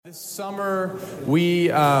This summer,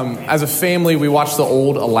 we, as a family, we watched the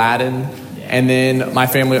old Aladdin, and then my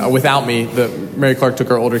family, without me, Mary Clark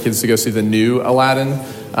took our older kids to go see the new Aladdin.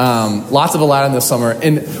 Lots of Aladdin this summer,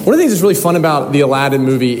 and one of the things that's really fun about the Aladdin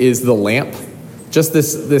movie is the lamp. Just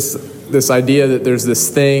this idea that there's this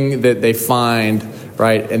thing that they find,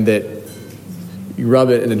 right, and that you rub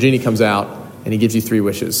it, and the genie comes out, and he gives you 3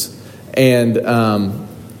 wishes, and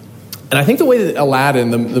I think the way that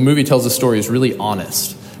Aladdin, the movie, tells the story is really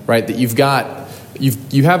honest. Right, that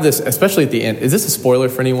you have this, especially at the end. Is this a spoiler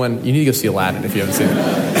for anyone? You need to go see Aladdin if you haven't seen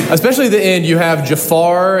it. Especially at the end, you have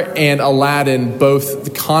Jafar and Aladdin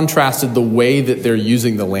both contrasted the way that they're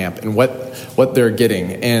using the lamp and what they're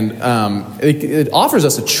getting, and it offers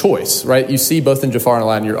us a choice. Right, you see both in Jafar and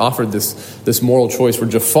Aladdin, you're offered this moral choice where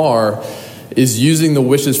Jafar is using the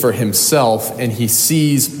wishes for himself, and he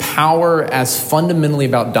sees power as fundamentally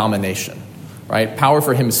about domination. Right? Power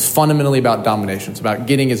for him is fundamentally about domination. It's about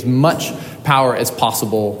getting as much power as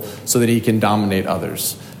possible so that he can dominate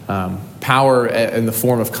others. Power in the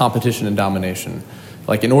form of competition and domination.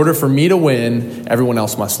 Like, in order for me to win, everyone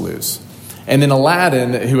else must lose. And then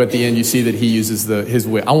Aladdin, who at the end you see that he uses his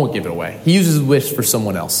wish. I won't give it away. He uses his wish for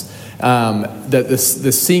someone else. That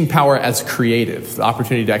this seeing power as creative, the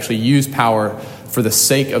opportunity to actually use power for the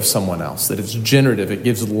sake of someone else. That it's generative. It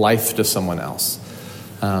gives life to someone else.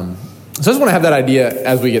 So I just want to have that idea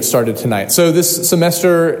as we get started tonight. So this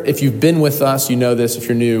semester, if you've been with us, you know this. If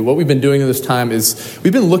you're new, what we've been doing this time is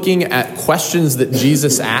we've been looking at questions that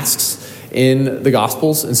Jesus asks in the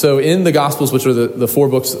Gospels. And so in the Gospels, which are the 4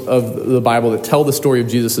 books of the Bible that tell the story of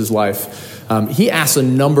Jesus' life, he asks a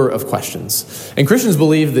number of questions. And Christians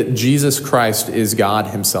believe that Jesus Christ is God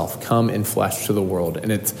himself, come in flesh to the world.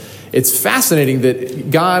 And it's fascinating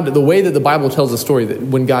that God, the way that the Bible tells the story, that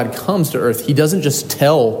when God comes to earth, he doesn't just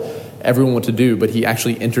tell everyone what to do, but he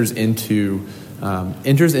actually enters into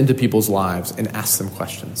people's lives and asks them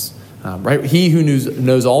questions. Right? He who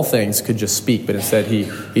knows all things could just speak, but instead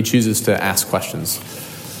he chooses to ask questions.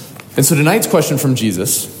 And so tonight's question from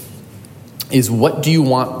Jesus is, what do you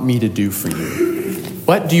want me to do for you?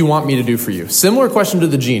 What do you want me to do for you? Similar question to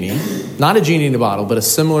the genie, not a genie in a bottle, but a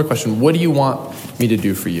similar question. What do you want me to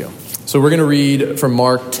do for you? So we're going to read from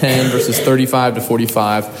Mark 10, verses 35 to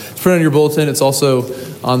 45. It's put on your bulletin. It's also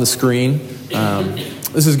on the screen.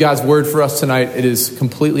 This is God's word for us tonight. It is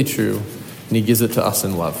completely true, and he gives it to us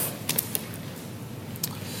in love.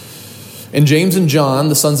 And James and John,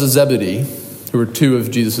 the sons of Zebedee, who were 2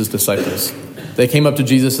 of Jesus' disciples, they came up to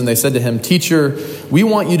Jesus and they said to him, "Teacher, we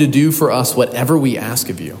want you to do for us whatever we ask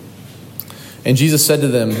of you." And Jesus said to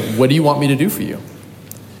them, "What do you want me to do for you?"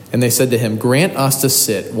 And they said to him, "Grant us to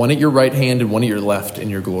sit, one at your right hand and one at your left, in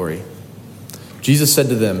your glory." Jesus said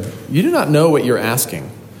to them, "You do not know what you're asking.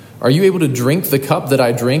 Are you able to drink the cup that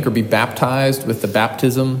I drink, or be baptized with the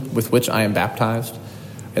baptism with which I am baptized?"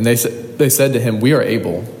 And they said to him, "We are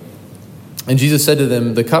able." And Jesus said to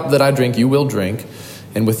them, "The cup that I drink you will drink,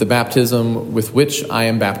 and with the baptism with which I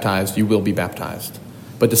am baptized you will be baptized.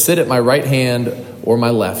 But to sit at my right hand or my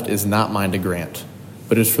left is not mine to grant,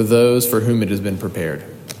 but is for those for whom it has been prepared."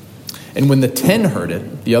 And when the 10 heard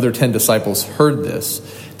it, the other 10 disciples heard this,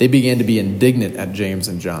 they began to be indignant at James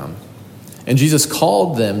and John. And Jesus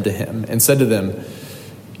called them to him and said to them,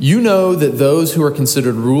 "You know that those who are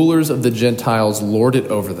considered rulers of the Gentiles lord it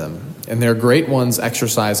over them, and their great ones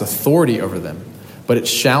exercise authority over them. But it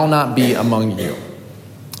shall not be among you.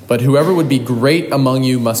 But whoever would be great among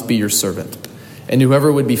you must be your servant, and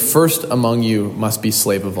whoever would be first among you must be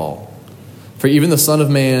slave of all. For even the Son of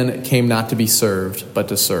Man came not to be served, but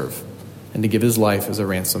to serve, and to give his life as a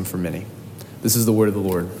ransom for many." This is the word of the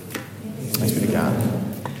Lord. Thanks be to God.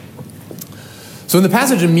 So in the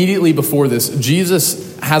passage immediately before this, Jesus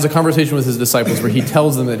has a conversation with his disciples where he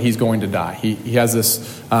tells them that he's going to die. He has this,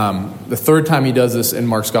 the 3rd time he does this in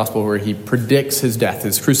Mark's gospel, where he predicts his death,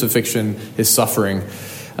 his crucifixion, his suffering.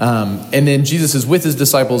 And then Jesus is with his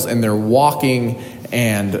disciples and they're walking,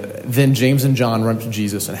 and then James and John run to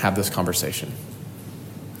Jesus and have this conversation.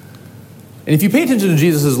 And if you pay attention to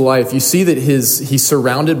Jesus' life, you see that he's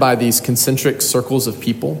surrounded by these concentric circles of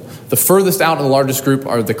people. The furthest out in the largest group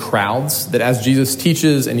are the crowds, that as Jesus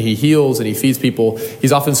teaches and he heals and he feeds people,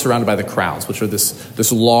 he's often surrounded by the crowds, which are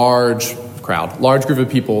this large group of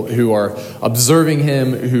people who are observing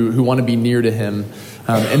him, who want to be near to him.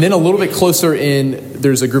 And then a little bit closer in,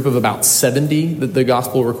 there's a group of about 70 that the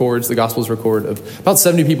Gospels record of about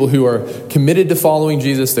 70 people who are committed to following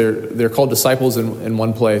Jesus. They're called disciples in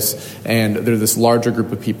one place, and they're this larger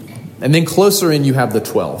group of people. And then closer in, you have the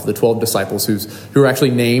 12 disciples who are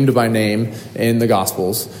actually named by name in the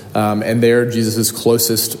Gospels. And they're Jesus'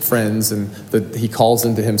 closest friends, and he calls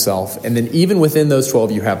them to himself. And then even within those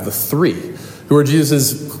 12, you have the 3 who are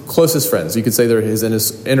Jesus' closest friends. You could say they're in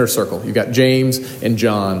his inner circle. You've got James and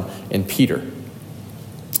John and Peter.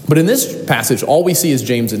 But in this passage, all we see is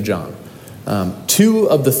James and John, 2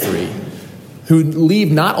 of the 3, who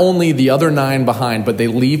leave not only the other 9 behind, but they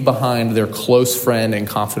leave behind their close friend and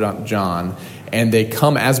confidant John, and they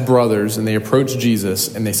come as brothers, and they approach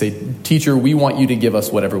Jesus, and they say, "Teacher, we want you to give us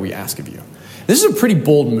whatever we ask of you." This is a pretty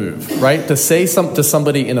bold move, right? To say to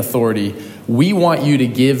somebody in authority, "We want you to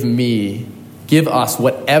give us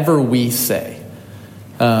whatever we say."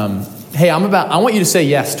 Hey, I want you to say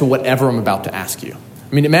yes to whatever I'm about to ask you.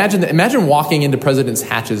 I mean, imagine walking into President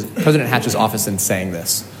Hatch's office and saying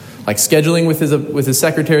this. Like scheduling with his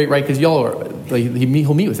secretary, right? Because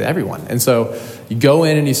he'll meet with everyone. And so you go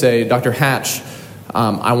in and you say, "Dr. Hatch,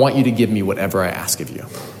 I want you to give me whatever I ask of you."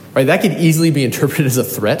 Right? That could easily be interpreted as a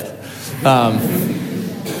threat. And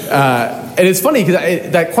it's funny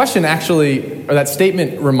because that question actually, or that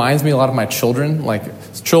statement reminds me a lot of my children. Like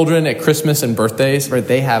children at Christmas and birthdays, right?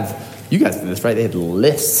 You guys did this, right? They had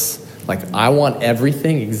lists. Like, I want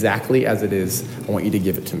everything exactly as it is. I want you to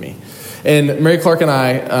give it to me. And Mary Clark and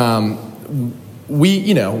I, we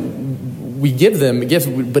give them gifts,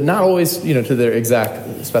 but not always, to their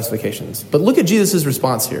exact specifications. But look at Jesus'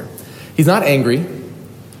 response here. He's not angry.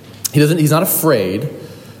 He's not afraid,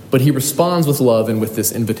 but he responds with love and with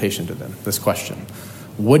this invitation to them, this question.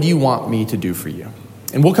 What do you want me to do for you?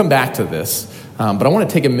 And we'll come back to this, but I want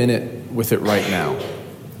to take a minute with it right now.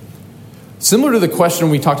 Similar to the question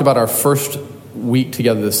we talked about our first week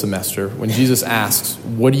together this semester, when Jesus asks,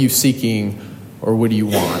 "What are you seeking?" or "What do you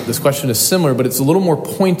want?" This question is similar, but it's a little more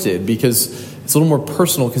pointed because it's a little more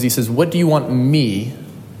personal, because he says, "What do you want me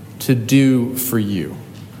to do for you?"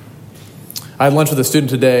 I had lunch with a student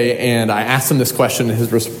today, and I asked him this question, and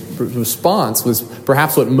his response was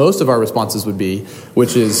perhaps what most of our responses would be,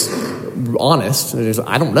 which is honest.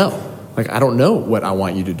 I don't know. I don't know what I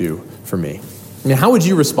want you to do for me. I mean, how would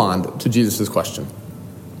you respond to Jesus' question?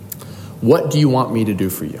 What do you want me to do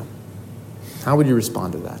for you? How would you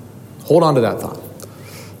respond to that? Hold on to that thought.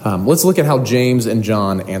 Let's look at how James and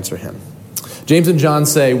John answer him. James and John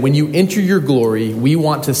say, "When you enter your glory, we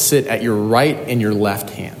want to sit at your right and your left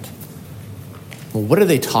hand." Well, what are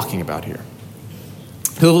they talking about here?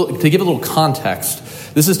 To give a little context,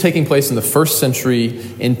 this is taking place in the 1st century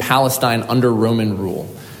in Palestine under Roman rule.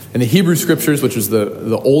 And the Hebrew Scriptures, which is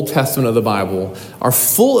the Old Testament of the Bible, are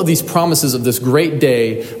full of these promises of this great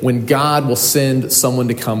day when God will send someone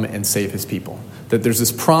to come and save his people. That there's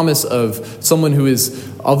this promise of someone who is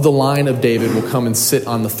of the line of David will come and sit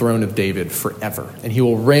on the throne of David forever. And he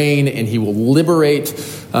will reign and he will liberate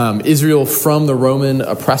Israel from the Roman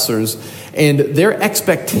oppressors. And their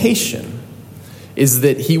expectation is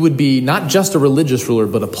that he would be not just a religious ruler,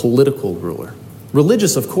 but a political ruler.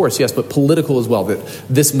 Religious, of course, yes, but political as well. That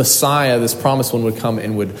this Messiah, this promised one, would come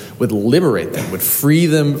and would liberate them, would free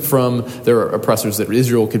them from their oppressors, that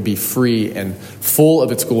Israel could be free and full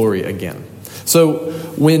of its glory again. So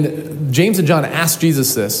when James and John ask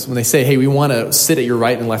Jesus this, when they say, "Hey, we want to sit at your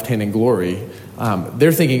right and left hand in glory,"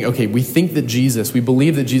 they're thinking, okay, we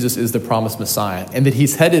believe that Jesus is the promised Messiah and that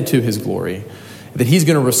he's headed to his glory, that he's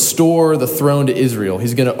going to restore the throne to Israel.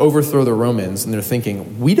 He's going to overthrow the Romans. And they're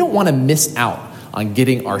thinking, we don't want to miss out on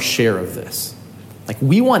getting our share of this. Like,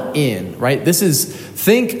 we want in, right?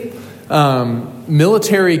 Think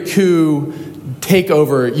military coup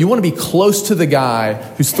takeover. You want to be close to the guy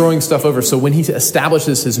who's throwing stuff over. So when he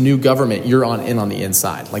establishes his new government, you're in on the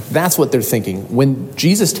inside. Like, that's what they're thinking. When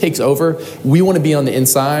Jesus takes over, we want to be on the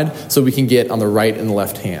inside so we can get on the right and the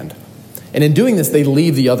left hand. And in doing this, they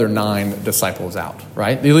leave the other 9 disciples out,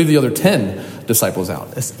 right? They leave the other 10 disciples out.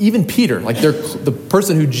 Even Peter, like the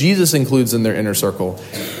person who Jesus includes in their inner circle,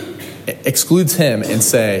 excludes him and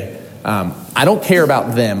say, I don't care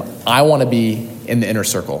about them. I want to be in the inner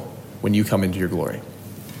circle when you come into your glory.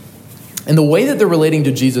 And the way that they're relating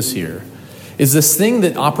to Jesus here is this thing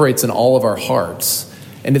that operates in all of our hearts.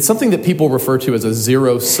 And it's something that people refer to as a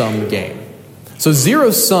zero-sum game. So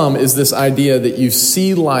zero-sum is this idea that you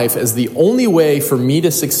see life as the only way for me to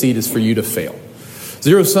succeed is for you to fail.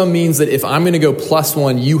 Zero-sum means that if I'm going to go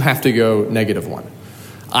 +1, you have to go -1.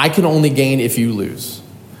 I can only gain if you lose.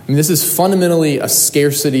 I mean, this is fundamentally a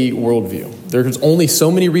scarcity worldview. There's only so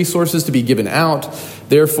many resources to be given out.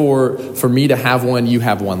 Therefore, for me to have one, you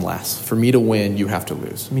have one less. For me to win, you have to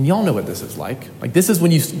lose. I mean, y'all know what this is like. Like, this is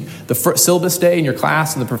when the syllabus day in your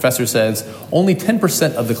class and the professor says only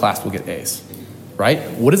 10% of the class will get A's. Right?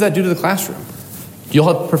 What does that do to the classroom?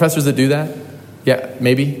 You'll have professors that do that. Yeah,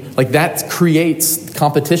 maybe. Like that creates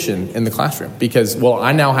competition in the classroom because, well,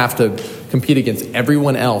 I now have to compete against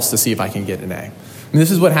everyone else to see if I can get an A. And this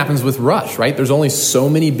is what happens with Rush, right? There's only so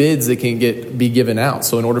many bids that can be given out.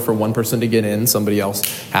 So in order for one person to get in, somebody else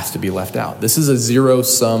has to be left out. This is a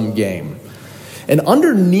zero-sum game. And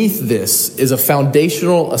underneath this is a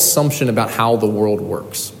foundational assumption about how the world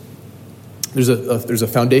works. There's a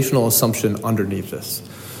foundational assumption underneath this.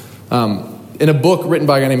 In a book written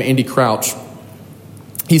by a guy named Andy Crouch,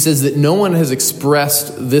 he says that no one has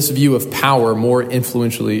expressed this view of power more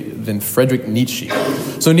influentially than Friedrich Nietzsche.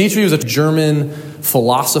 So Nietzsche was a German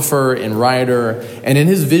philosopher and writer, and in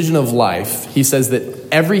his vision of life, he says that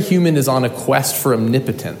every human is on a quest for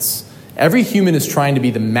omnipotence. Every human is trying to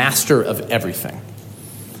be the master of everything.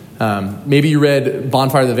 Maybe you read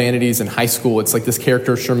Bonfire of the Vanities in high school. It's like this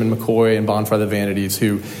character, Sherman McCoy in Bonfire of the Vanities,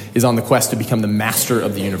 who is on the quest to become the master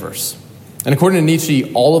of the universe. And according to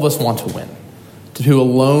Nietzsche, all of us want to win, to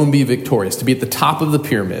alone be victorious, to be at the top of the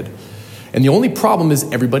pyramid. And the only problem is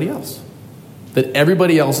everybody else, that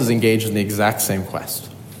everybody else is engaged in the exact same quest.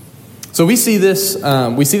 So we see this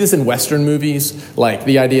in Western movies, like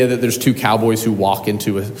the idea that there's two cowboys who walk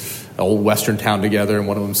into an old Western town together, and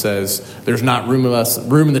one of them says, there's not room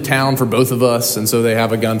in the town for both of us, and so they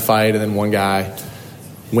have a gunfight, and then one guy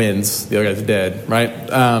wins, the other guy's dead, right?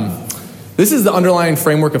 This is the underlying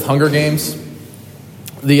framework of Hunger Games.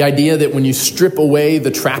 The idea that when you strip away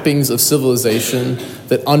the trappings of civilization,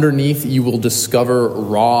 that underneath you will discover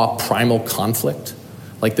raw primal conflict.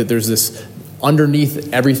 Like that there's this,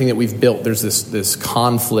 underneath everything that we've built, there's this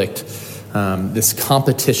conflict, this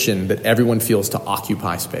competition that everyone feels to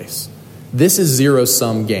occupy space. This is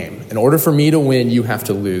zero-sum game. In order for me to win, you have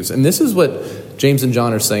to lose. And this is what James and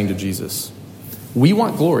John are saying to Jesus. We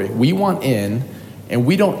want glory. We want in, and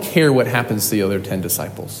we don't care what happens to the other 10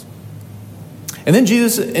 disciples. And then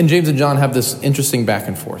Jesus and James and John have this interesting back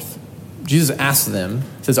and forth. Jesus asks them,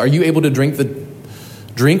 says, are you able to drink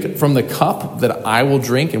from the cup that I will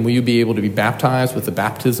drink, and will you be able to be baptized with the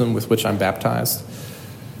baptism with which I'm baptized?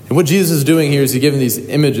 And what Jesus is doing here is he's giving these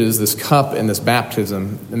images, this cup and this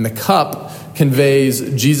baptism. And the cup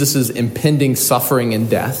conveys Jesus' impending suffering and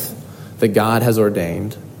death that God has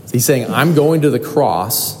ordained. He's saying, I'm going to the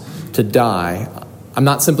cross to die. I'm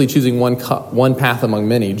not simply choosing one path among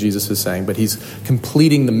many, Jesus is saying, but he's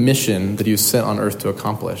completing the mission that he was sent on earth to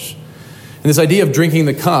accomplish. And this idea of drinking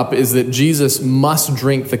the cup is that Jesus must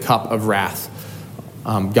drink the cup of wrath,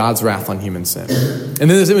 God's wrath on human sin. And then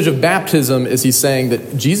this image of baptism is he's saying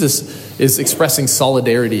that Jesus is expressing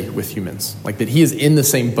solidarity with humans, like that he is in the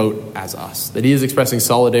same boat as us, that he is expressing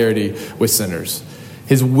solidarity with sinners,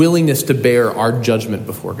 his willingness to bear our judgment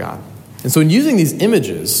before God. And so in using these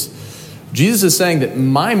images, Jesus is saying that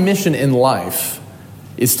my mission in life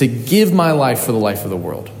is to give my life for the life of the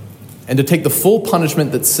world and to take the full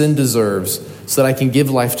punishment that sin deserves so that I can give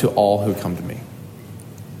life to all who come to me.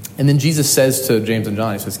 And then Jesus says to James and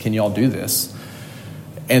John, he says, can you all do this?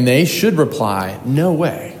 And they should reply, no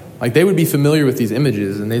way. Like they would be familiar with these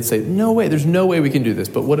images and they'd say, no way, there's no way we can do this.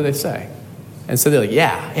 But what do they say? And so they're like,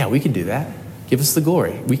 yeah, we can do that. Give us the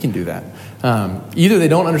glory. We can do that. Either they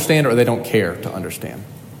don't understand or they don't care to understand.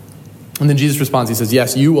 And then Jesus responds, he says,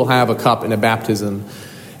 yes, you will have a cup and a baptism.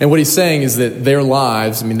 And what he's saying is that their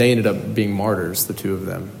lives, they ended up being martyrs, the two of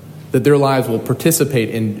them, that their lives will participate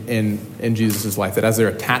in Jesus' life, that as they're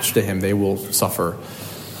attached to him, they will suffer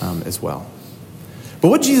as well. But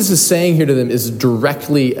what Jesus is saying here to them is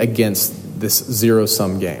directly against this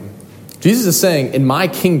zero-sum game. Jesus is saying, in my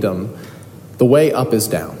kingdom, the way up is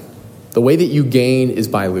down. The way that you gain is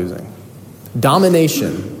by losing.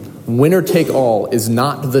 Domination, winner take all, is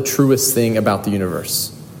not the truest thing about the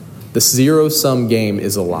universe. The zero-sum game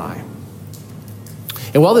is a lie.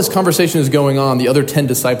 And while this conversation is going on, the other 10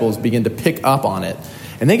 disciples begin to pick up on it,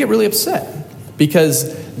 and they get really upset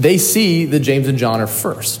because they see that James and John are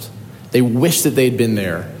first. They wish that they'd been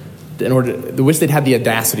there they wish they'd had the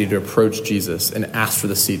audacity to approach Jesus and ask for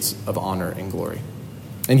the seats of honor and glory.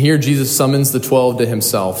 And here Jesus summons the 12 to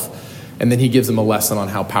himself, and then he gives them a lesson on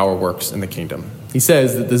how power works in the kingdom. He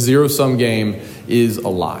says that the zero-sum game is a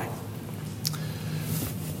lie.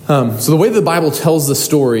 So the way the Bible tells the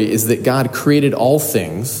story is that God created all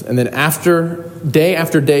things, and then after day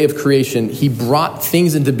of creation, he brought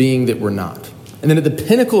things into being that were not. And then at the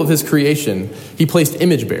pinnacle of his creation, he placed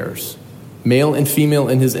image bearers, male and female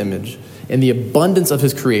in his image, in the abundance of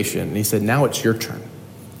his creation. And he said, now it's your turn.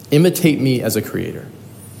 Imitate me as a creator.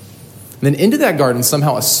 And then into that garden,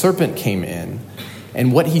 somehow a serpent came in.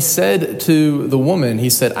 And what he said to the woman, he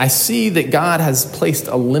said, I see that God has placed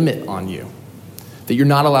a limit on you, that you're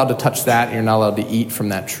not allowed to touch that, and you're not allowed to eat from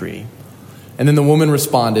that tree. And then the woman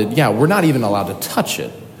responded, yeah, we're not even allowed to touch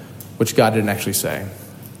it, which God didn't actually say.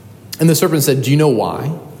 And the serpent said, do you know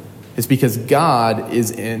why? It's because God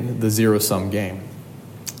is in the zero-sum game.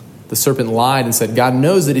 The serpent lied and said, God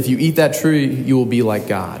knows that if you eat that tree, you will be like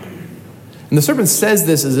God. And the serpent says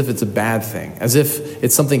this as if it's a bad thing, as if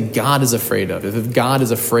it's something God is afraid of, as if God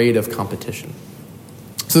is afraid of competition.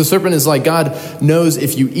 So the serpent is like, God knows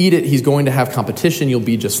if you eat it, he's going to have competition, you'll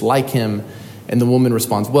be just like him. And the woman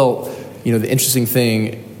responds, well, the interesting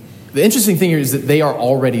thing here is that they are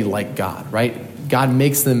already like God, right? God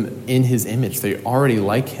makes them in his image. They're already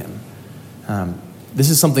like him. This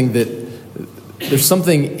is something that there's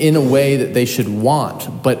something in a way that they should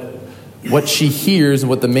want, but what she hears and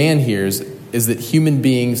what the man hears is that human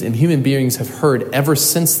beings have heard ever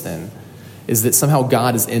since then is that somehow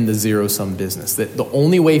God is in the zero-sum business, that the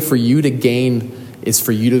only way for you to gain is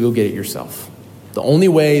for you to go get it yourself. The only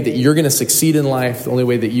way that you're going to succeed in life, the only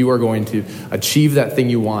way that you are going to achieve that thing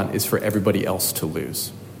you want is for everybody else to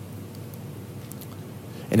lose.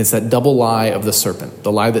 And it's that double lie of the serpent,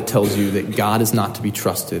 the lie that tells you that God is not to be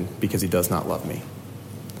trusted because he does not love me.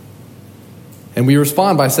 And we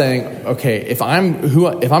respond by saying, okay, if I'm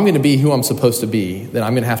going to be who I'm supposed to be, then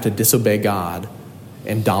I'm going to have to disobey God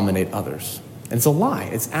and dominate others. And it's a lie.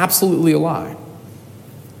 It's absolutely a lie.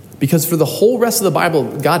 Because for the whole rest of the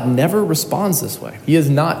Bible, God never responds this way. He is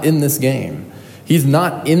not in this game. He's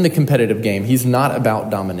not in the competitive game. He's not about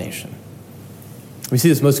domination. We see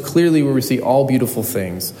this most clearly where we see all beautiful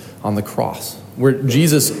things on the cross, where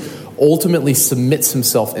Jesus ultimately submits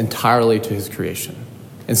himself entirely to his creation.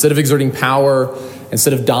 Instead of exerting power,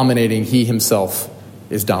 instead of dominating, he himself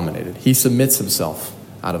is dominated. He submits himself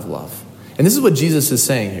out of love. And this is what Jesus is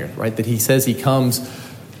saying here, right? That he says he comes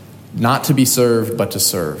not to be served, but to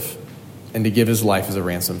serve, and to give his life as a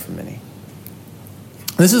ransom for many.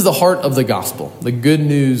 This is the heart of the gospel, the good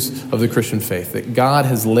news of the Christian faith, that God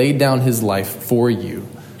has laid down his life for you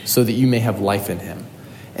so that you may have life in him.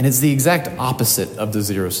 And it's the exact opposite of the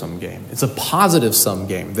zero-sum game. It's a positive-sum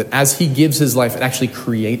game, that as he gives his life, it actually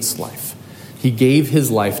creates life. He gave his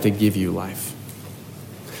life to give you life.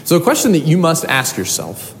 So a question that you must ask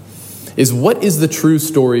yourself is, what is the true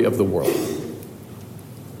story of the world?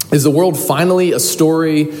 Is the world finally a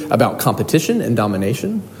story about competition and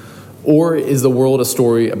domination? Or is the world a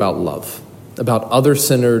story about love, about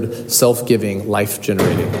other-centered, self-giving,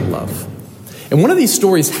 life-generating love? And one of these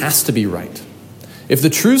stories has to be right. If the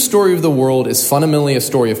true story of the world is fundamentally a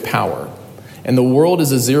story of power, and the world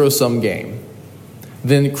is a zero-sum game,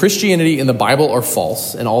 then Christianity and the Bible are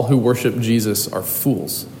false, and all who worship Jesus are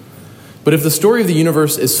fools. But if the story of the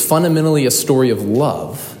universe is fundamentally a story of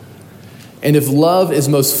love, and if love is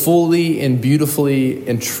most fully and beautifully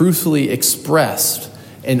and truthfully expressed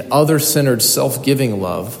in other-centered, self-giving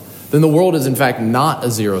love, then the world is in fact not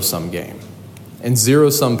a zero-sum game, and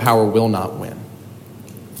zero-sum power will not win.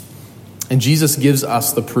 And Jesus gives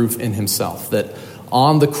us the proof in himself that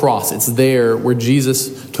on the cross, it's there where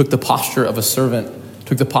Jesus took the posture of a servant,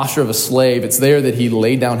 took the posture of a slave. It's there that he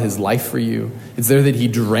laid down his life for you. It's there that he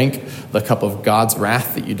drank the cup of God's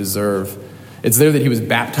wrath that you deserve. It's there that he was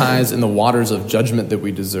baptized in the waters of judgment that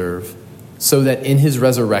we deserve, so that in his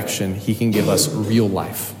resurrection, he can give us real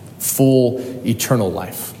life, full, eternal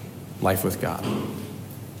life, life with God.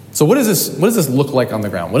 So what does this look like on the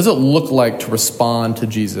ground? What does it look like to respond to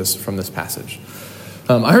Jesus from this passage?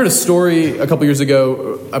 I heard a story a couple years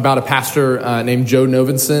ago about a pastor named Joe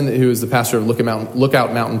Novenson, who is the pastor of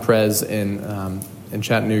Lookout Mountain Pres in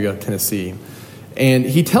Chattanooga, Tennessee. And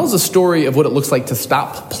he tells a story of what it looks like to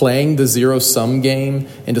stop playing the zero-sum game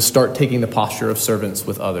and to start taking the posture of servants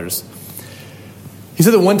with others. He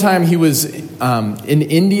said that one time he was in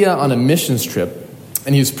India on a missions trip,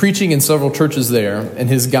 and he was preaching in several churches there, and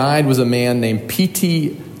his guide was a man named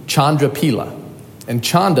P.T. Chandrapila. And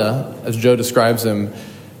Chanda, as Joe describes him,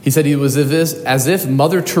 he said he was as if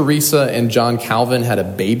Mother Teresa and John Calvin had a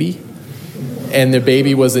baby, and their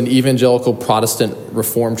baby was an evangelical Protestant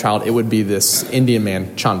Reformed child. It would be this Indian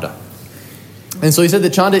man, Chanda. And so he said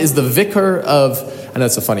that Chanda is the vicar of, I know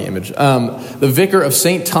it's a funny image, the vicar of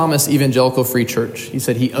St. Thomas Evangelical Free Church. He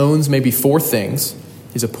said he owns maybe 4 things.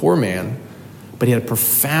 He's a poor man, but he had a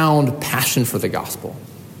profound passion for the gospel.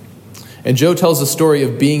 And Joe tells the story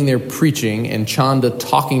of being there preaching and Chanda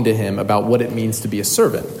talking to him about what it means to be a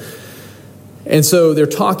servant. And so they're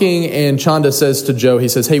talking, and Chanda says to Joe, he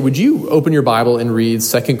says, hey, would you open your Bible and read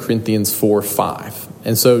 2 Corinthians 4:5?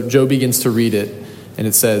 And so Joe begins to read it, and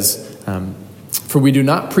it says, for we do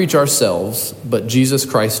not preach ourselves, but Jesus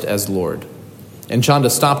Christ as Lord. And Chanda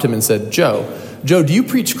stopped him and said, Joe, do you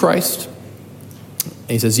preach Christ?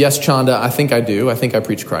 And he says, yes, Chanda, I think I do. I think I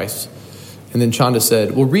preach Christ. And then Chanda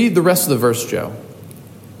said, well, read the rest of the verse, Joe.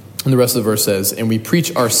 And the rest of the verse says, and we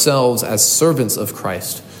preach ourselves as servants of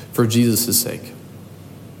Christ for Jesus' sake.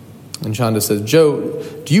 And Chanda said, Joe,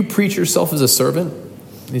 do you preach yourself as a servant?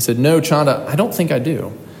 And he said, no, Chanda, I don't think I do.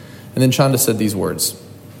 And then Chanda said these words,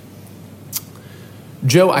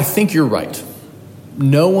 Joe, I think you're right.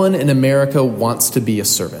 No one in America wants to be a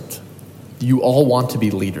servant. You all want to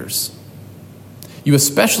be leaders. You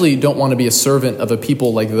especially don't want to be a servant of a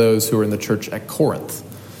people like those who are in the church at Corinth.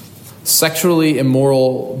 Sexually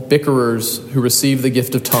immoral bickerers who received the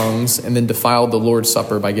gift of tongues and then defiled the Lord's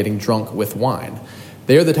Supper by getting drunk with wine.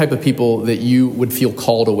 They are the type of people that you would feel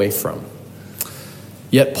called away from.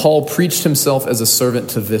 Yet Paul preached himself as a servant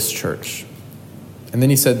to this church. And then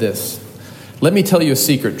he said this, let me tell you a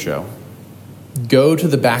secret, Joe. Go to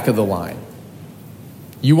the back of the line.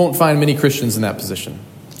 You won't find many Christians in that position.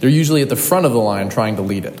 They're usually at the front of the line trying to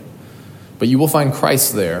lead it. But you will find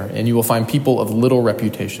Christ there, and you will find people of little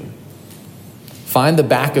reputation. Find the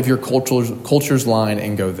back of your culture's line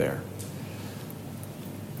and go there.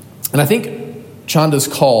 And I think Chanda's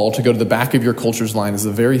call to go to the back of your culture's line is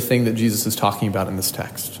the very thing that Jesus is talking about in this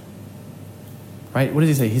text. Right? What does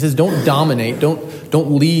he say? He says, don't dominate,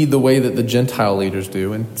 don't lead the way that the Gentile leaders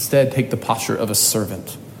do. Instead, take the posture of a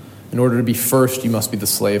servant. In order to be first, you must be the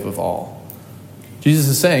slave of all. Jesus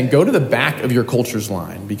is saying, go to the back of your culture's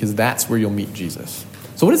line because that's where you'll meet Jesus.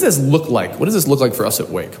 So what does this look like? What does this look like for us at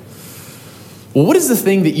Wake? Well, what is the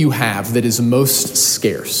thing that you have that is most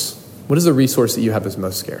scarce? What is the resource that you have that's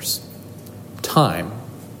most scarce? Time.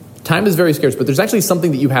 Time is very scarce, but there's actually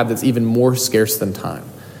something that you have that's even more scarce than time,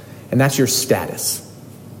 and that's your status.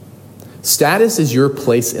 Status is your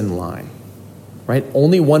place in line, right?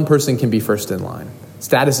 Only one person can be first in line.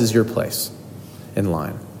 Status is your place in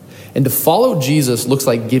line. And to follow Jesus looks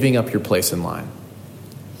like giving up your place in line,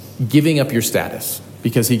 giving up your status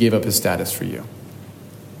because he gave up his status for you.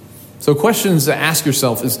 So questions to ask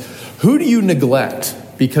yourself is, who do you neglect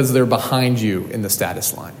because they're behind you in the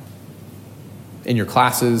status line? In your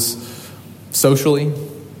classes, socially,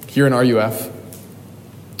 here in RUF?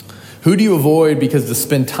 Who do you avoid because to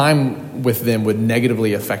spend time with them would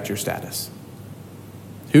negatively affect your status?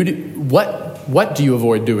 What do you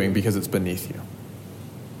avoid doing because it's beneath you?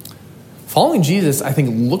 Following Jesus, I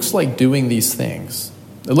think, looks like doing these things.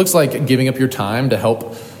 It looks like giving up your time to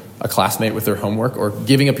help a classmate with their homework, or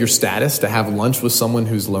giving up your status to have lunch with someone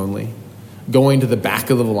who's lonely, going to the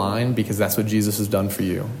back of the line because that's what Jesus has done for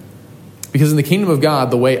you. Because in the kingdom of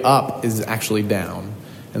God, the way up is actually down,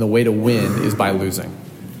 and the way to win is by losing.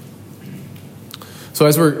 So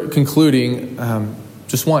as we're concluding,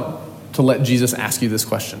 just want to let Jesus ask you this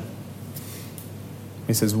question.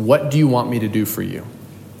 He says, what do you want me to do for you?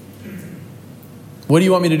 What do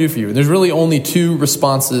you want me to do for you? And there's really only two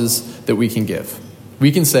responses that we can give.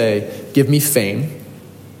 We can say, give me fame.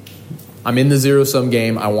 I'm in the zero-sum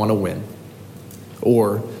game. I want to win.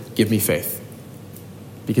 Or give me faith,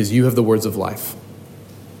 because you have the words of life.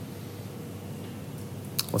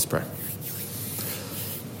 Let's pray.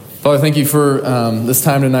 Father, thank you for this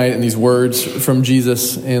time tonight and these words from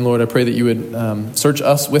Jesus. And Lord, I pray that you would search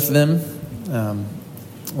us with them.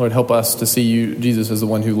 Lord, help us to see you, Jesus, as the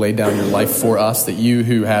one who laid down your life for us, that you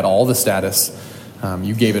who had all the status,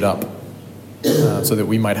 you gave it up so that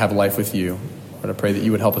we might have life with you. Lord, I pray that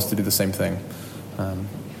you would help us to do the same thing.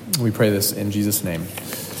 We pray this in Jesus' name.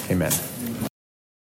 Amen.